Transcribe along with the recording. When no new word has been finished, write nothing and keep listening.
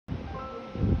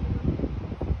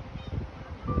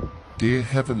Dear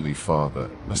Heavenly Father,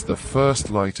 as the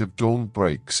first light of dawn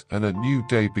breaks and a new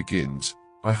day begins,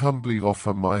 I humbly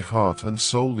offer my heart and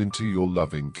soul into your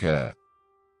loving care.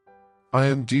 I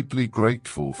am deeply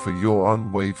grateful for your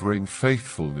unwavering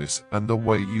faithfulness and the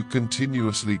way you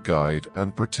continuously guide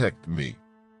and protect me.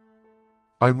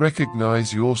 I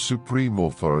recognize your supreme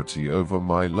authority over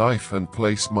my life and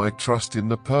place my trust in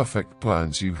the perfect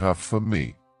plans you have for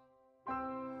me.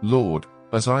 Lord,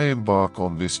 as I embark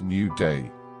on this new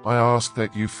day, I ask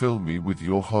that you fill me with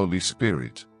your Holy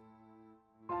Spirit.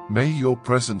 May your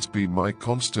presence be my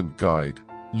constant guide,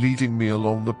 leading me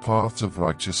along the paths of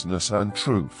righteousness and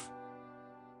truth.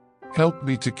 Help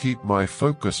me to keep my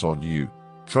focus on you,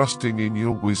 trusting in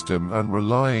your wisdom and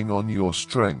relying on your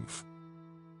strength.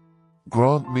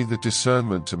 Grant me the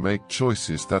discernment to make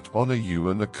choices that honor you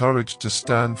and the courage to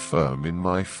stand firm in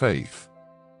my faith.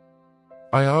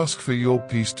 I ask for your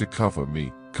peace to cover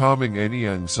me, calming any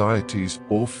anxieties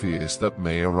or fears that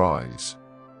may arise.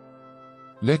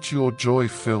 Let your joy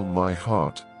fill my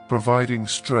heart, providing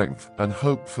strength and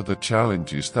hope for the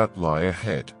challenges that lie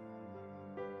ahead.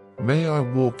 May I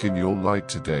walk in your light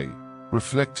today,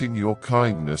 reflecting your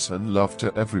kindness and love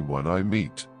to everyone I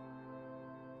meet.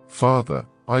 Father,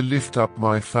 I lift up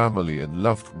my family and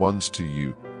loved ones to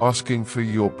you, asking for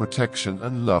your protection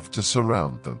and love to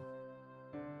surround them.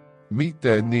 Meet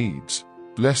their needs,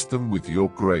 bless them with your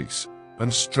grace,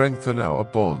 and strengthen our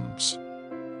bonds.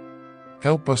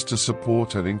 Help us to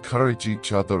support and encourage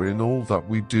each other in all that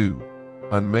we do,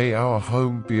 and may our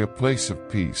home be a place of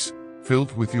peace,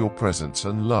 filled with your presence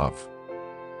and love.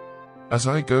 As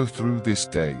I go through this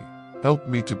day, help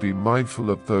me to be mindful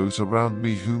of those around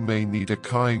me who may need a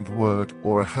kind word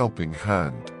or a helping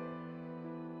hand.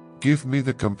 Give me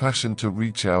the compassion to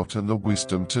reach out and the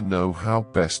wisdom to know how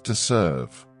best to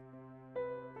serve.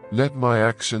 Let my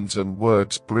actions and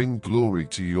words bring glory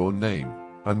to your name,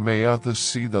 and may others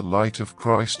see the light of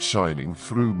Christ shining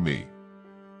through me.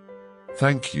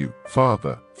 Thank you,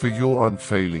 Father, for your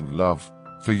unfailing love,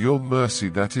 for your mercy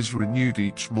that is renewed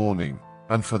each morning,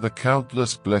 and for the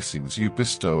countless blessings you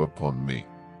bestow upon me.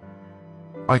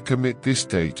 I commit this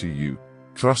day to you,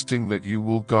 trusting that you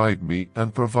will guide me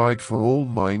and provide for all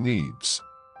my needs.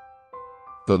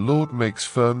 The Lord makes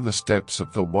firm the steps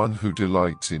of the one who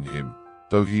delights in him.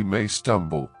 Though he may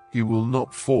stumble, he will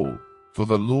not fall, for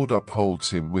the Lord upholds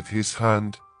him with his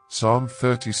hand. Psalm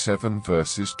 37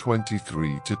 verses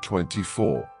 23 to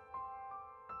 24.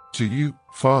 To you,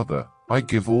 Father, I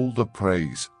give all the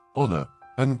praise, honor,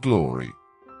 and glory.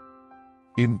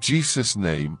 In Jesus'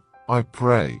 name, I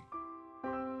pray.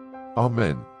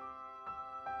 Amen.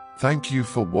 Thank you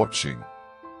for watching.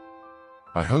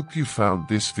 I hope you found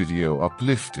this video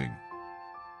uplifting.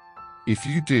 If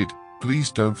you did,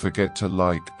 please don't forget to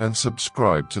like and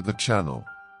subscribe to the channel.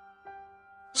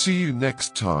 See you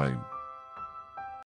next time.